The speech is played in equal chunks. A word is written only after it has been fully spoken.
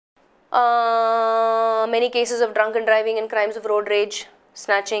Many cases of drunken driving and crimes of road rage,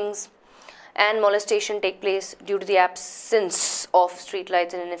 snatchings and molestation take place due to the absence of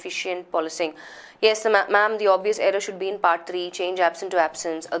streetlights and inefficient policing. Yes, ma'am, the obvious error should be in part 3, change absent to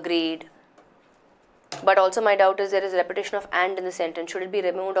absence, agreed. But also my doubt is there is repetition of and in the sentence. Should it be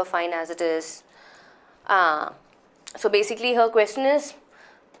removed or fine as it is? So basically her question is,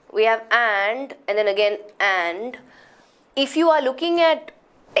 we have and then again and. If you are looking at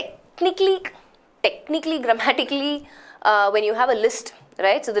technically, grammatically, when you have a list,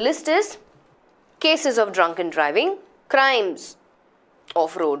 right? So the list is cases of drunken driving, crimes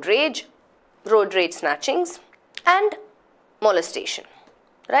of road rage snatchings, and molestation,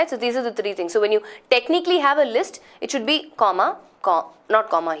 right? So these are the 3 things. So when you technically have a list, it should be comma, not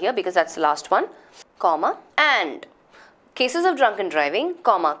comma here because that's the last one, comma, and cases of drunken driving,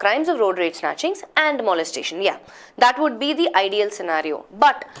 comma, crimes of road rage snatchings and molestation. Yeah, that would be the ideal scenario.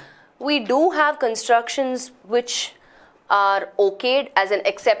 But we do have constructions which are okayed as an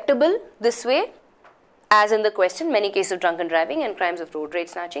acceptable this way, as in the question, many cases of drunken driving and crimes of road rage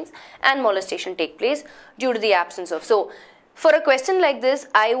snatchings and molestation take place due to the absence of. So, for a question like this,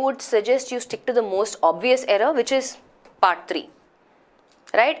 I would suggest you stick to the most obvious error, which is part 3,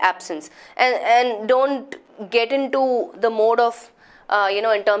 right? Absence. And don't get into the mode of,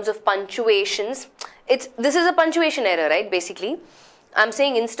 in terms of punctuations. This is a punctuation error, right? Basically, I'm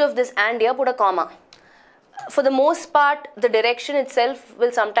saying instead of this and here, put a comma. For the most part, the direction itself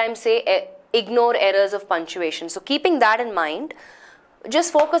will sometimes say ignore errors of punctuation. So keeping that in mind,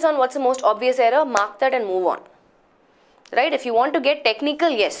 just focus on what's the most obvious error, mark that and move on. Right? If you want to get technical,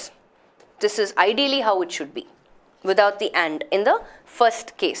 yes, this is ideally how it should be, without the and in the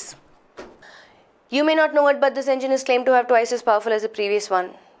first case. You may not know it, but this engine is claimed to have twice as powerful as the previous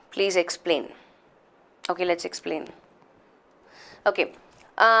one. Please explain. Okay, let's explain. Okay.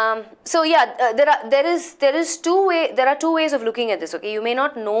 So yeah, there are 2 ways of looking at this. Okay, you may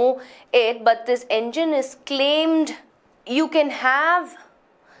not know it, but this engine is claimed. You can have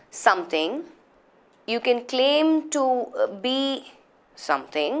something, you can claim to be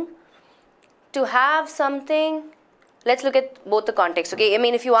something, to have something. Let's look at both the contexts. Okay, I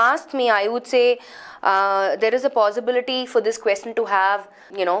mean, if you ask me, I would say there is a possibility for this question to have,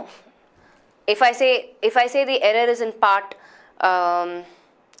 if I say the error is in part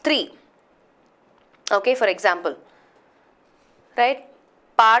 3, okay, for example, right,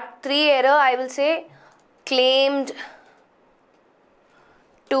 part 3 error, I will say claimed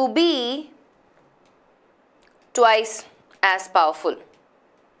to be twice as powerful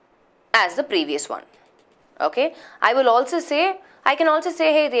as the previous one. Okay, I can also say,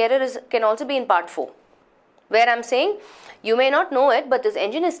 hey, the error can also be in part 4, where I'm saying you may not know it, but this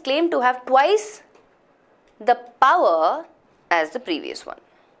engine is claimed to have twice the power as the previous one.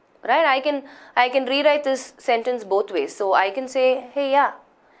 Right? I can rewrite this sentence both ways. So I can say, hey, yeah,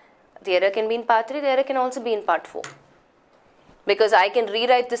 the error can be in part 3, the error can also be in part 4. Because I can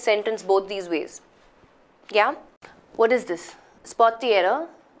rewrite this sentence both these ways. Yeah? What is this? Spot the error.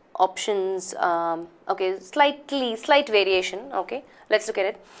 Options, okay, slight variation. Okay, let's look at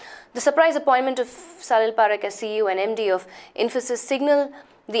it. The surprise appointment of Salil Parekh as CEO and MD of Infosys signal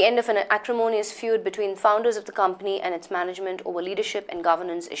the end of an acrimonious feud between founders of the company and its management over leadership and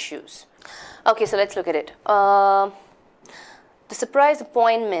governance issues. Okay, so let's look at it. The surprise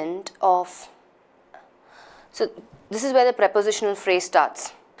appointment of, so this is where the prepositional phrase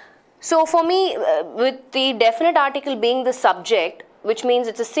starts. So for me, with the definite article being the subject, which means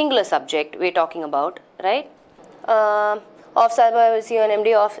it's a singular subject we're talking about, right? Of Salil CEO and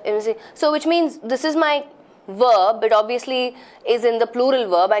MD of MC. So which means this is my verb, but obviously is in the plural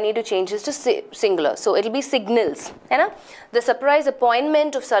verb. I need to change this to singular. So it'll be signals. The surprise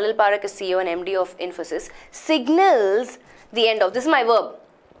appointment of Salil Parekh as CEO and MD of Infosys signals the end of, this is my verb.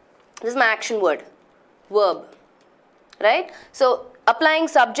 This is my action word, verb, right? So applying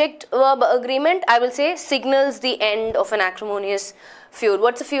subject-verb agreement, I will say signals the end of an acrimonious feud.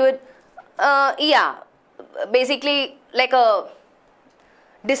 What's a feud? Yeah, basically like a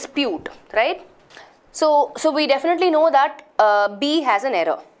dispute, right? So we definitely know that B has an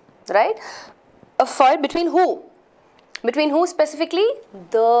error, right? A fight between who? Between who specifically?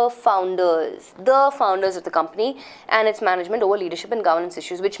 The founders of the company and its management over leadership and governance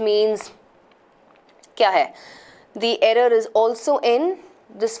issues, which means, kya hai? The error is also in,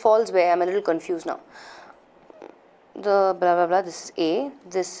 this falls where? I'm a little confused now. The blah blah blah, this is A,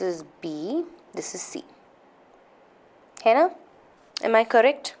 this is B, this is C. Hai na? Am I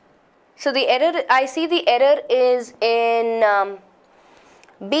correct? So the error, I see the error is in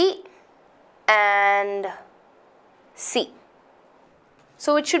B and C.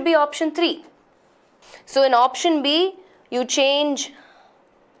 So it should be option 3. So in option B, you change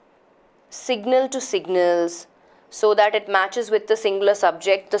signal to signals so that it matches with the singular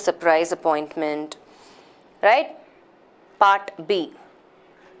subject, the surprise appointment, right? Part B.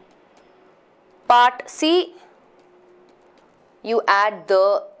 Part C, you add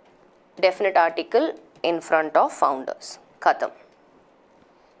the definite article in front of founders. Khatam.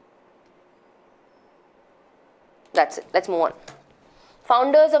 That's it. Let's move on.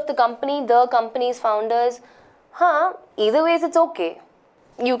 Founders of the company, the company's founders. Either ways it's okay.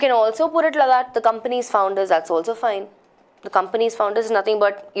 You can also put it like that, the company's founders, that's also fine. The company's founders is nothing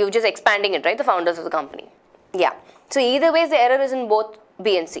but, you're just expanding it, right? The founders of the company. Yeah. So either ways the error is in both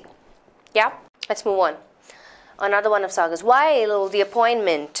B and C. Yeah. Let's move on. Another one of Sagar's. While the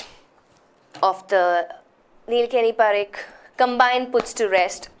appointment of the Nilekani Parekh combined puts to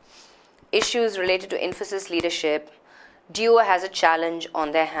rest issues related to Infosys leadership, DO has a challenge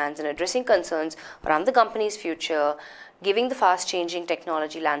on their hands in addressing concerns around the company's future, giving the fast-changing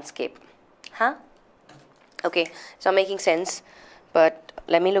technology landscape. Okay, it's not making sense, but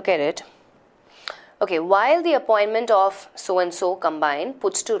let me look at it. Okay, while the appointment of so-and-so combined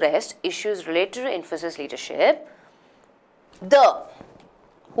puts to rest issues related to Infosys leadership,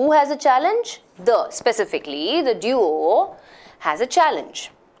 who has a challenge? Specifically, the DO has a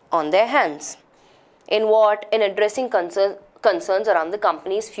challenge on their hands. In what? In addressing concerns around the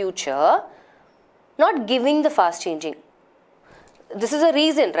company's future, not giving the fast-changing. This is a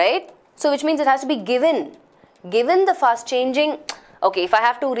reason, right? So which means it has to be given. Given the fast-changing, okay, if I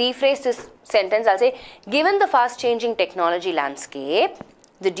have to rephrase this sentence, I'll say, given the fast-changing technology landscape,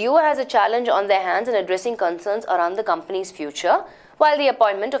 the DO has a challenge on their hands in addressing concerns around the company's future, while the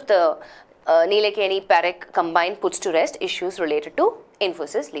appointment of the Nilekani Parekh combined puts to rest issues related to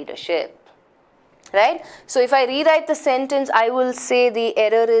Infosys leadership. Right? So if I rewrite the sentence, I will say the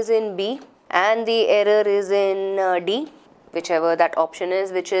error is in B and the error is in D, whichever that option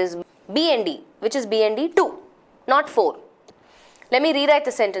is, which is B and D, which is B and D 2, not 4. Let me rewrite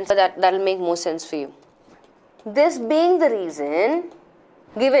the sentence so that will make more sense for you. This being the reason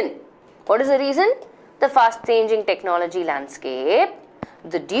given. What is the reason? The fast changing technology landscape.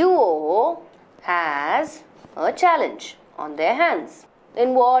 The DO has a challenge on their hands.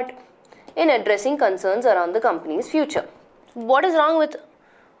 In what? In addressing concerns around the company's future. What is wrong with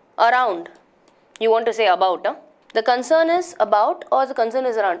around? You want to say about, huh? The concern is about or the concern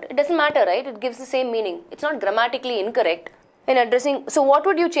is around. It doesn't matter, right? It gives the same meaning. It's not grammatically incorrect in addressing. So what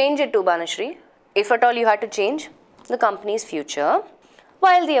would you change it to, Banashri? If at all you had to change the company's future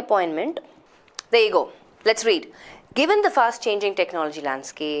while the appointment. There you go. Let's read. Given the fast changing technology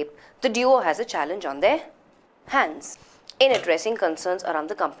landscape, the DO has a challenge on their hands in addressing concerns around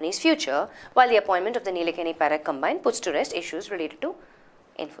the company's future while the appointment of the Nilekani Parekh combined puts to rest issues related to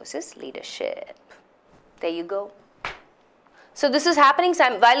Infosys leadership. There you go. So this is happening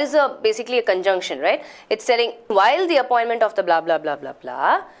while is basically a conjunction, right? It's telling while the appointment of the blah blah blah blah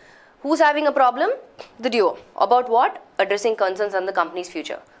blah. Who's having a problem? The DO. About what? Addressing concerns on the company's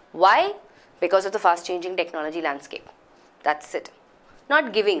future. Why? Because of the fast changing technology landscape. That's it.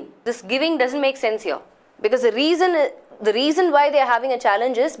 Not giving. This giving doesn't make sense here. Because the reason why they are having a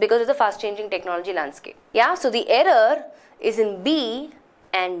challenge is because of the fast changing technology landscape. Yeah, so the error is in B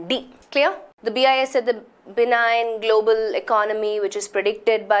and D. Clear? The BIS said the benign global economy, which is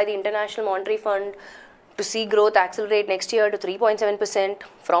predicted by the International Monetary Fund to see growth accelerate next year to 3.7%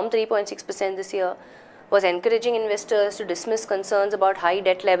 from 3.6% this year, was encouraging investors to dismiss concerns about high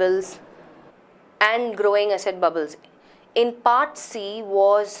debt levels and growing asset bubbles. In part C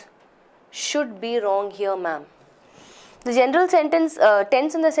was should be wrong here, ma'am. The general sentence,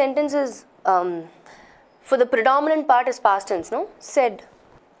 tense in the sentence is, for the predominant part is past tense, no? Said.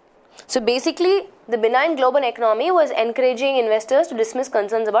 So basically, the benign global economy was encouraging investors to dismiss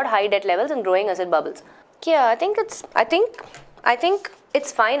concerns about high debt levels and growing asset bubbles. Yeah, I think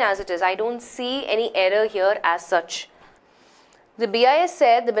it's fine as it is. I don't see any error here as such. The BIS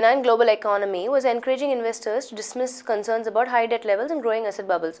said the benign global economy was encouraging investors to dismiss concerns about high debt levels and growing asset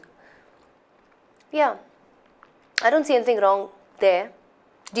bubbles. Yeah, I don't see anything wrong there.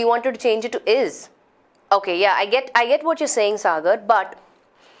 Do you want to change it to is? Okay, yeah, I get what you're saying, Sagar, but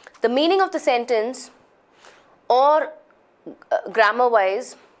the meaning of the sentence or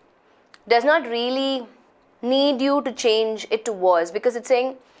grammar-wise does not really need you to change it to was, because it's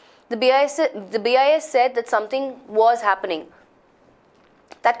saying the BIS said that something was happening.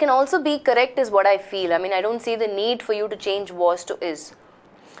 That can also be correct is what I feel. I mean, I don't see the need for you to change was to is.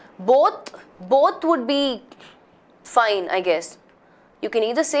 Both would be fine, I guess. You can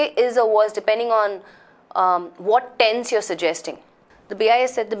either say is or was depending on what tense you're suggesting. The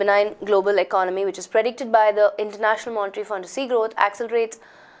BIS said the benign global economy, which is predicted by the International Monetary Fund to see growth accelerate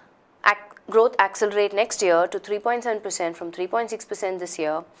next year to 3.7% from 3.6% this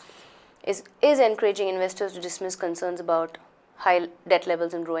year, is encouraging investors to dismiss concerns about high debt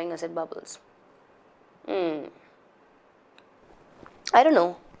levels and growing asset bubbles. I don't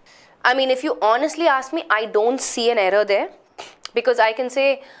know. I mean, if you honestly ask me, I don't see an error there, because I can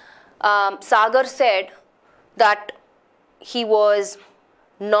say Sagar said that he was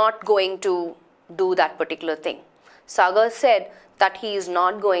not going to do that particular thing. Sagar said that he is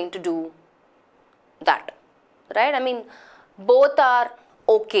not going to do that, right? I mean, both are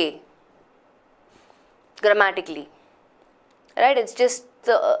okay grammatically, right? It's just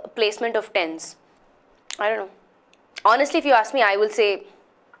the placement of tense. I don't know. Honestly, if you ask me, I will say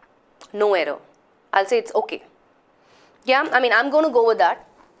no error. I'll say it's okay. Yeah, I mean, I'm going to go with that.